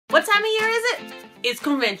What time of year is it? It's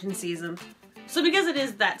convention season. So because it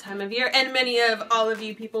is that time of year, and many of all of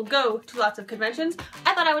you people go to lots of conventions,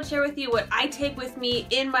 I thought I would share with you what I take with me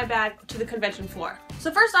in my bag to the convention floor.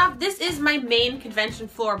 So first off, this is my main convention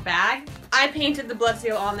floor bag. I painted the blood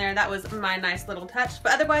seal on there, that was my nice little touch,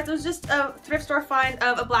 but otherwise it was just a thrift store find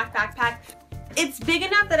of a black backpack. It's big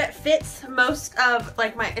enough that it fits most of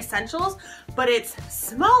like my essentials, but it's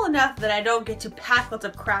small enough that I don't get to pack lots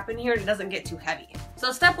of crap in here and it doesn't get too heavy.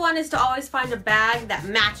 So step one is to always find a bag that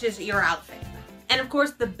matches your outfit. And of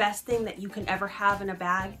course, the best thing that you can ever have in a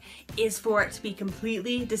bag is for it to be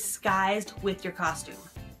completely disguised with your costume.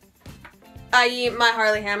 I.e. my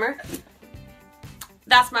Harley hammer.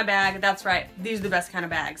 That's my bag, that's right. These are the best kind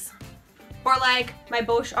of bags. Or like my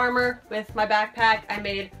Bosch armor with my backpack. I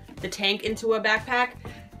made the tank into a backpack.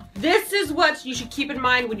 This is what you should keep in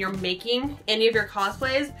mind when you're making any of your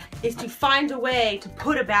cosplays, is to find a way to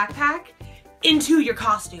put a backpack into your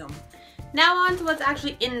costume. Now on to what's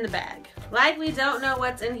actually in the bag. Like we don't know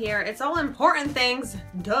what's in here. It's all important things,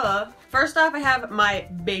 duh. First off, I have my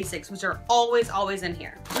basics, which are always in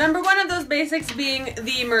here. Number one of those basics being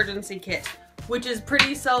the emergency kit, which is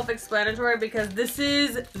pretty self-explanatory because this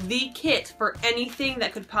is the kit for anything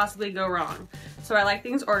that could possibly go wrong. So I like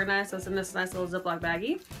things organized, so it's in this nice little Ziploc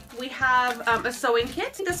baggie. We have a sewing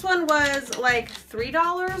kit. This one was like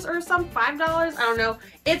 $3 or some $5, I don't know.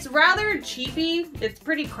 It's rather cheapy, it's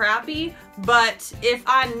pretty crappy, but if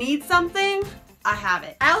I need something, I have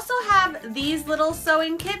it. I also have these little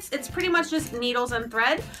sewing kits. It's pretty much just needles and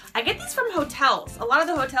thread. I get these from hotels. A lot of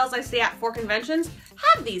the hotels I stay at for conventions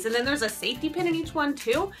have these, and then there's a safety pin in each one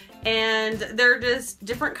too, and they're just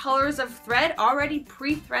different colors of thread already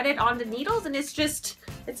pre-threaded onto needles, and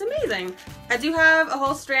it's amazing. I do have a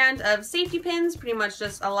whole strand of safety pins, pretty much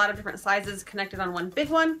just a lot of different sizes connected on one big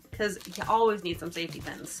one, because you always need some safety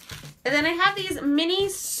pins. And then I have these mini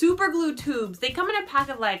super glue tubes. They come in a pack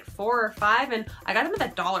of like 4 or 5, and I got them at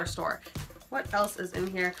the dollar store. What else is in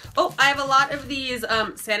here? Oh, I have a lot of these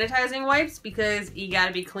sanitizing wipes because you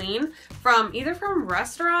gotta be clean. Either from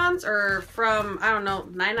restaurants or from, I don't know,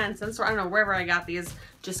 99-cent store. I don't know, wherever I got these.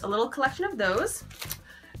 Just a little collection of those.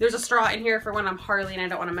 There's a straw in here for when I'm Harley and I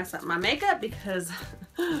don't want to mess up my makeup because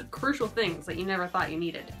crucial things that you never thought you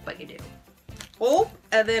needed, but you do. Oh,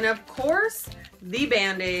 and then of course, the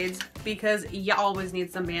Band-Aids, because you always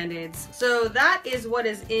need some Band-Aids. So that is what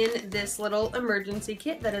is in this little emergency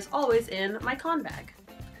kit that is always in my con bag.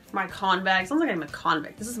 My con bag, sounds like I'm a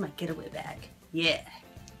convict. This is my getaway bag, yeah.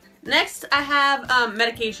 Next, I have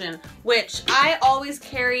medication, which I always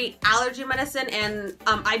carry allergy medicine and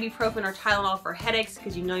ibuprofen or Tylenol for headaches,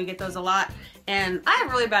 because you know you get those a lot. And I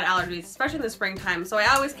have really bad allergies, especially in the springtime, so I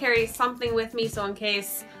always carry something with me, so in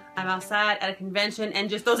case I'm outside at a convention and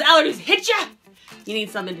just those allergies hit ya, you need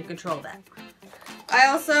something to control that. I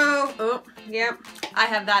also, oh, yeah, I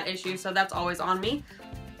have that issue, so that's always on me.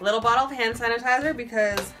 A little bottle of hand sanitizer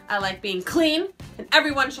because I like being clean, and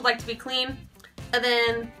everyone should like to be clean. And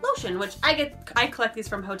then lotion, which I collect these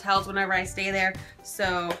from hotels whenever I stay there,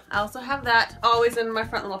 so I also have that always in my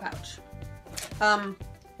front little pouch.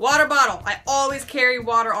 Water bottle. I always carry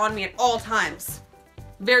water on me at all times.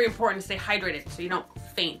 Very important to stay hydrated so you don't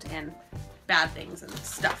faint and bad things and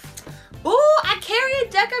stuff. Ooh, I carry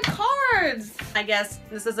a deck of cards! I guess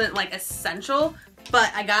this isn't like essential,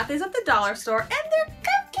 but I got these at the dollar store and they're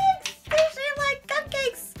cupcakes! They shape like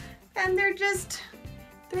cupcakes! And they're just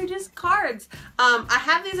cards. I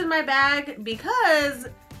have these in my bag because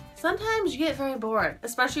sometimes you get very bored,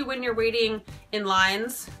 especially when you're waiting in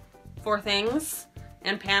lines for things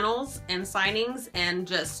and panels and signings and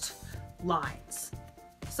just lines.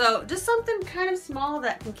 So just something kind of small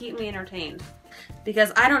that can keep me entertained,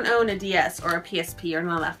 because I don't own a DS or a PSP or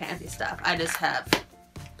none of that fancy stuff. I just have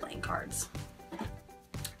playing cards.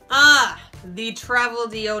 The travel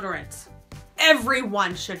deodorant.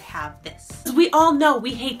 Everyone should have this. We all know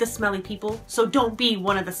we hate the smelly people, so don't be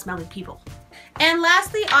one of the smelly people. And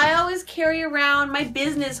lastly, I always carry around my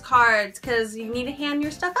business cards because you need to hand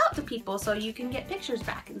your stuff out to people so you can get pictures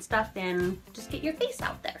back and stuff and just get your face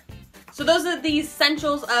out there. So those are the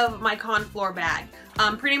essentials of my con floor bag.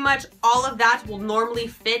 Pretty much all of that will normally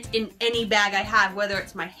fit in any bag I have, whether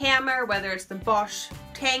it's my hammer, whether it's the Bosch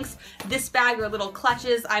tanks, this bag, or little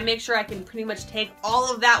clutches. I make sure I can pretty much take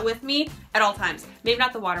all of that with me at all times. Maybe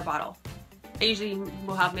not the water bottle. I usually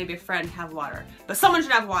will have maybe a friend have water, but someone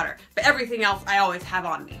should have water. But everything else I always have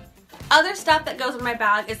on me. Other stuff that goes in my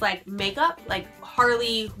bag is like makeup, like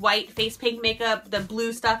Harley white face paint makeup, the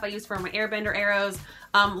blue stuff I use for my airbender arrows,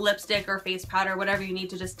 lipstick or face powder, whatever you need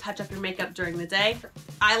to just touch up your makeup during the day.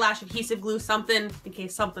 Eyelash adhesive glue, something in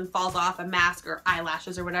case something falls off, a mask or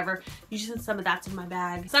eyelashes or whatever. Usually some of that's in my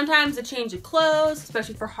bag. Sometimes a change of clothes,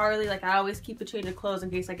 especially for Harley, like I always keep a change of clothes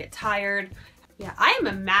in case I get tired. Yeah, I am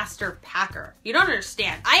a master packer. You don't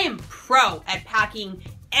understand. I am pro at packing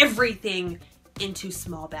everything into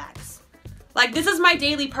small bags. Like, this is my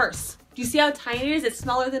daily purse. Do you see how tiny it is? It's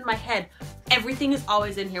smaller than my head. Everything is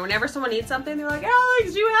always in here. Whenever someone needs something, they're like,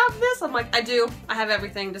 Alex, do you have this? I'm like, I do. I have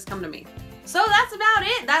everything. Just come to me. So that's about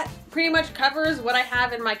it. That pretty much covers what I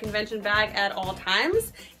have in my convention bag at all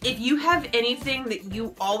times. If you have anything that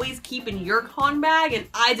you always keep in your con bag and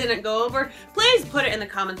I didn't go over, please put it in the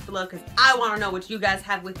comments below because I want to know what you guys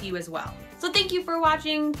have with you as well. So thank you for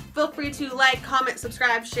watching. Feel free to like, comment,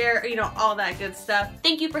 subscribe, share, you know, all that good stuff.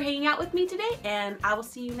 Thank you for hanging out with me today, and I will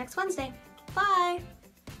see you next Wednesday. Bye.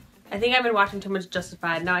 I think I've been watching too much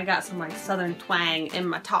Justified. Now I got some like southern twang in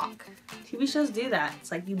my talk. TV shows do that.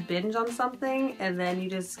 It's like you binge on something and then you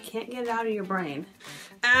just can't get it out of your brain.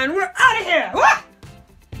 And we're out of here! Wah!